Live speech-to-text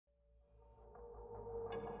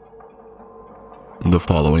The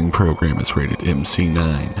following program is rated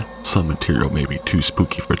MC9. Some material may be too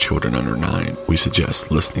spooky for children under 9. We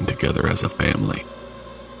suggest listening together as a family.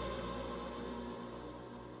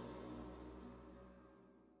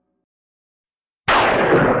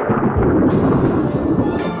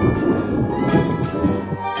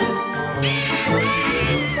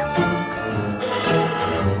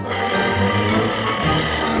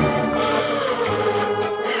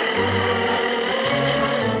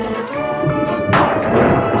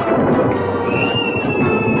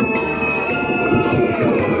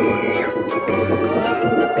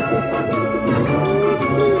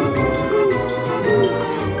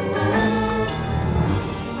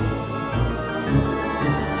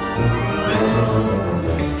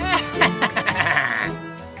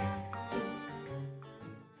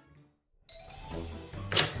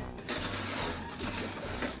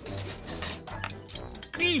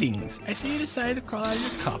 Greetings! I see you decided to crawl out of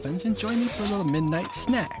your coffins and join me for a little midnight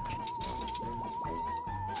snack.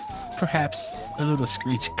 Perhaps a little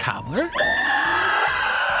screech cobbler?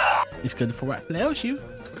 It's good for what flails you.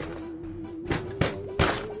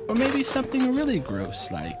 Or maybe something really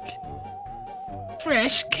gross like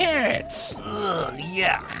fresh carrots. Ugh,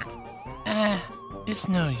 yuck. It's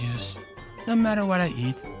no use. No matter what I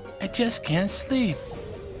eat, I just can't sleep.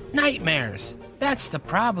 Nightmares. That's the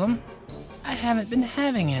problem. I haven't been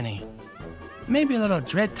having any. Maybe a little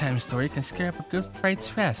dread time story can scare up a good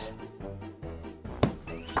night's rest.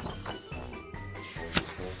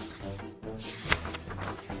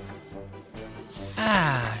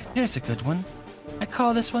 Here's a good one. I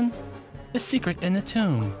call this one The Secret in the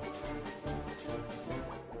Tomb.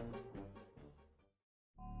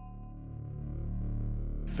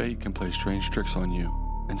 Fate can play strange tricks on you,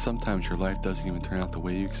 and sometimes your life doesn't even turn out the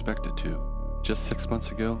way you expect it to. Just 6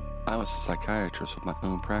 months ago, I was a psychiatrist with my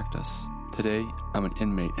own practice. Today, I'm an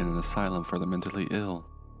inmate in an asylum for the mentally ill.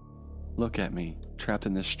 Look at me, trapped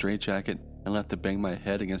in this straitjacket and left to bang my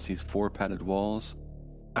head against these 4 padded walls.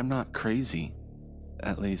 I'm not crazy.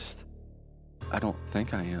 At least, I don't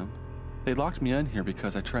think I am. They locked me in here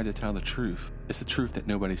because I tried to tell the truth. It's the truth that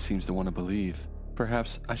nobody seems to want to believe.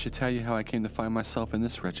 Perhaps I should tell you how I came to find myself in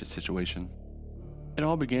this wretched situation. It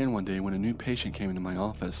all began one day when a new patient came into my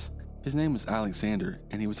office. His name was Alexander,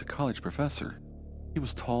 and he was a college professor. He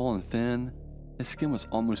was tall and thin, his skin was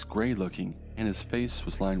almost gray looking, and his face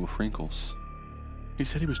was lined with wrinkles. He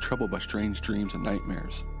said he was troubled by strange dreams and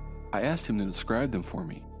nightmares. I asked him to describe them for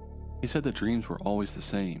me. He said the dreams were always the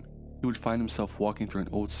same. He would find himself walking through an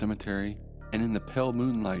old cemetery, and in the pale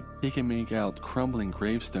moonlight, he could make out crumbling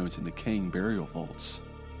gravestones and decaying burial vaults.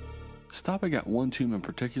 Stopping at one tomb in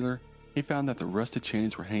particular, he found that the rusted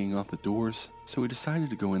chains were hanging off the doors, so he decided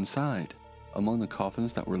to go inside. Among the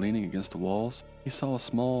coffins that were leaning against the walls, he saw a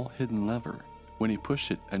small, hidden lever. When he pushed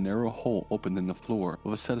it, a narrow hole opened in the floor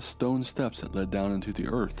with a set of stone steps that led down into the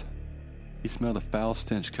earth. He smelled a foul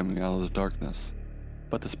stench coming out of the darkness.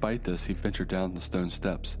 But despite this, he ventured down the stone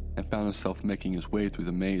steps and found himself making his way through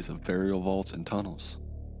the maze of burial vaults and tunnels.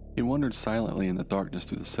 He wandered silently in the darkness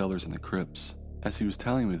through the cellars and the crypts. As he was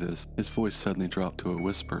telling me this, his voice suddenly dropped to a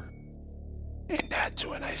whisper. And that's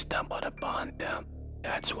when I stumbled upon them.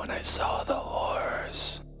 That's when I saw the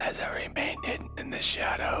horrors. As I remained hidden in the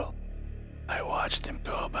shadow, I watched them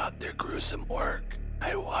go about their gruesome work.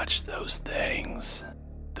 I watched those things.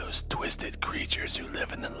 Those twisted creatures who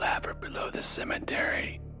live in the lava below the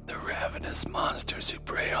cemetery. The ravenous monsters who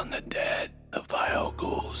prey on the dead. The vile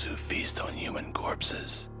ghouls who feast on human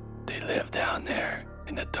corpses. They live down there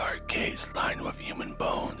in the dark caves lined with human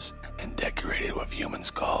bones and decorated with human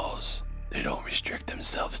skulls. They don't restrict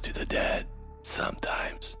themselves to the dead.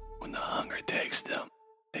 Sometimes, when the hunger takes them,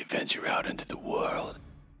 they venture out into the world,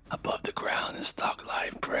 above the ground and stalk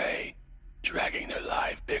live prey, dragging their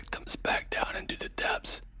live victims back down into the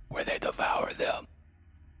depths where they devour them.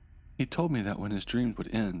 He told me that when his dreams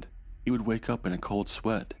would end, he would wake up in a cold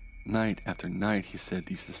sweat. Night after night, he said,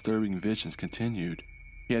 these disturbing visions continued.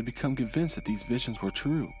 He had become convinced that these visions were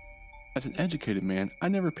true. As an educated man, I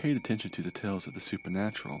never paid attention to the tales of the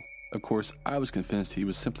supernatural. Of course, I was convinced he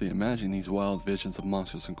was simply imagining these wild visions of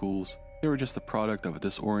monsters and ghouls. They were just the product of a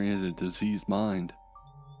disoriented, diseased mind.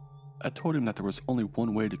 I told him that there was only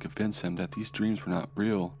one way to convince him that these dreams were not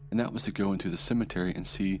real, and that was to go into the cemetery and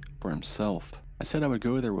see for himself. I said I would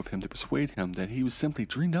go there with him to persuade him that he was simply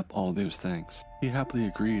dreamed up all those things. He happily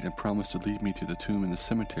agreed and promised to lead me to the tomb in the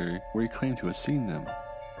cemetery where he claimed to have seen them.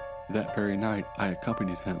 That very night, I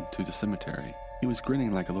accompanied him to the cemetery. He was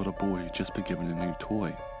grinning like a little boy who'd just been given a new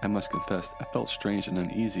toy. I must confess, I felt strange and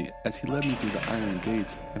uneasy as he led me through the iron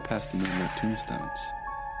gates and past the moonlit tombstones.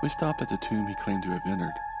 We stopped at the tomb he claimed to have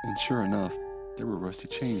entered, and sure enough, there were rusty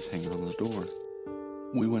chains hanging on the door.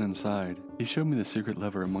 We went inside. He showed me the secret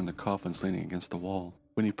lever among the coffins leaning against the wall.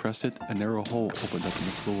 When he pressed it, a narrow hole opened up in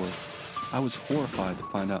the floor. I was horrified to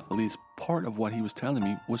find out at least part of what he was telling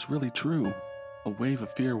me was really true. A wave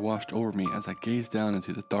of fear washed over me as I gazed down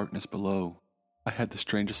into the darkness below. I had the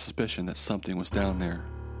strangest suspicion that something was down there,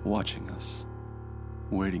 watching us,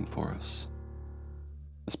 waiting for us.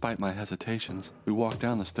 Despite my hesitations, we walked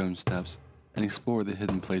down the stone steps and explored the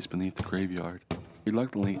hidden place beneath the graveyard.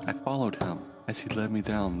 Reluctantly, I followed him as he led me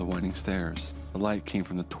down the winding stairs. The light came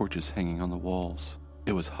from the torches hanging on the walls.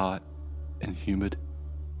 It was hot and humid,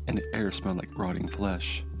 and the air smelled like rotting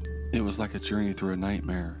flesh. It was like a journey through a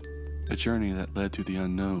nightmare, a journey that led to the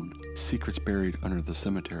unknown, secrets buried under the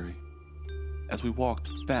cemetery. As we walked,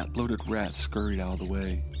 fat, bloated rats scurried out of the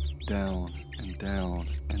way. Down and down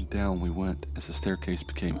and down we went as the staircase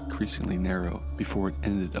became increasingly narrow before it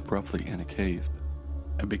ended abruptly in a cave.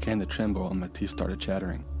 I began to tremble and my teeth started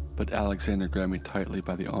chattering, but Alexander grabbed me tightly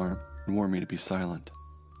by the arm and warned me to be silent.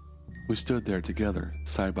 We stood there together,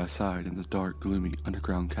 side by side in the dark, gloomy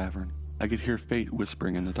underground cavern. I could hear fate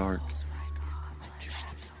whispering in the dark.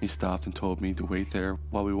 He stopped and told me to wait there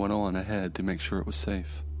while we went on ahead to make sure it was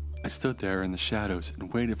safe. I stood there in the shadows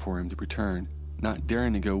and waited for him to return, not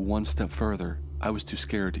daring to go one step further. I was too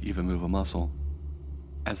scared to even move a muscle.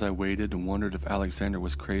 As I waited and wondered if Alexander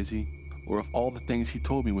was crazy, or if all the things he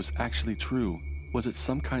told me was actually true. Was it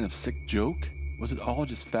some kind of sick joke? Was it all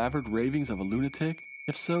just favorite ravings of a lunatic?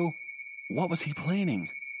 If so, what was he planning?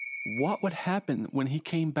 What would happen when he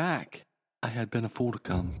came back? I had been a fool to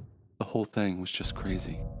come. The whole thing was just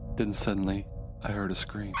crazy. Then suddenly, I heard a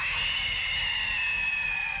scream.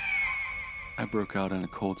 I broke out in a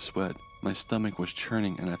cold sweat. My stomach was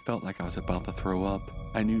churning and I felt like I was about to throw up.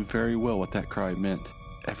 I knew very well what that cry meant.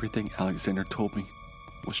 Everything Alexander told me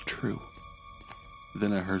was true.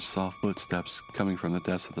 Then I heard soft footsteps coming from the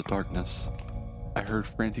depths of the darkness. I heard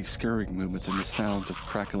frantic scurrying movements and the sounds of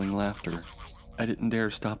crackling laughter. I didn't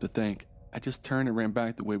dare stop to think. I just turned and ran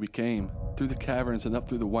back the way we came, through the caverns and up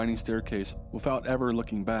through the winding staircase, without ever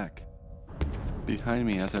looking back. Behind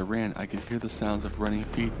me as I ran, I could hear the sounds of running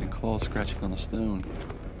feet and claws scratching on the stone.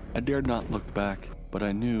 I dared not look back, but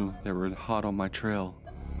I knew they were hot on my trail.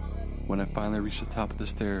 When I finally reached the top of the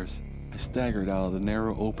stairs, I staggered out of the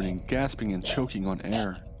narrow opening, gasping and choking on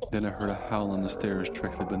air. Then I heard a howl on the stairs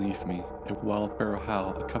directly beneath me, a wild feral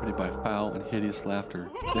howl accompanied by foul and hideous laughter.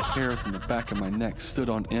 The hairs on the back of my neck stood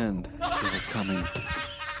on end. They were coming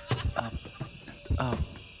up and up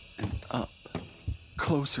and up,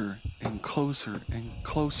 closer and closer and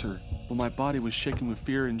closer. When my body was shaking with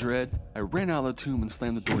fear and dread, I ran out of the tomb and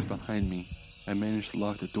slammed the doors behind me. I managed to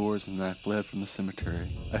lock the doors and I fled from the cemetery.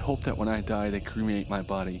 I hope that when I die they cremate my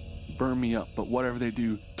body, burn me up, but whatever they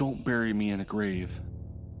do, don't bury me in a grave.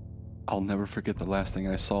 I'll never forget the last thing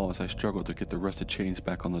I saw as I struggled to get the rusted chains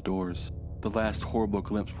back on the doors. The last horrible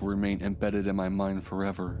glimpse will remain embedded in my mind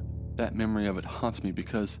forever. That memory of it haunts me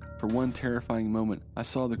because, for one terrifying moment, I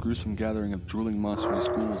saw the gruesome gathering of drooling monstrous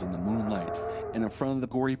ghouls in the moonlight, and in front of the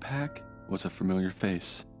gory pack was a familiar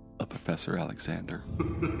face of Professor Alexander.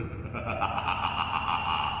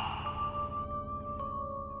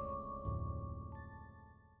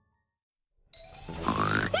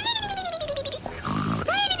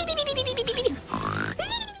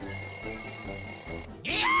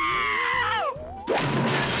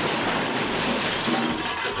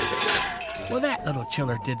 Well, that little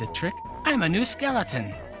chiller did the trick. I'm a new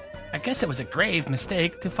skeleton. I guess it was a grave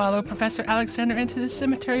mistake to follow Professor Alexander into the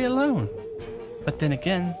cemetery alone. But then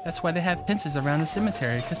again, that's why they have fences around the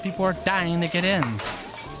cemetery, because people are dying to get in.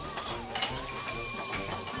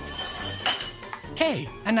 Hey,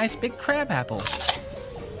 a nice big crab apple.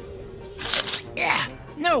 Yeah,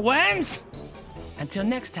 no worms! Until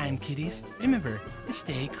next time, kiddies, remember to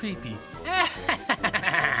stay creepy.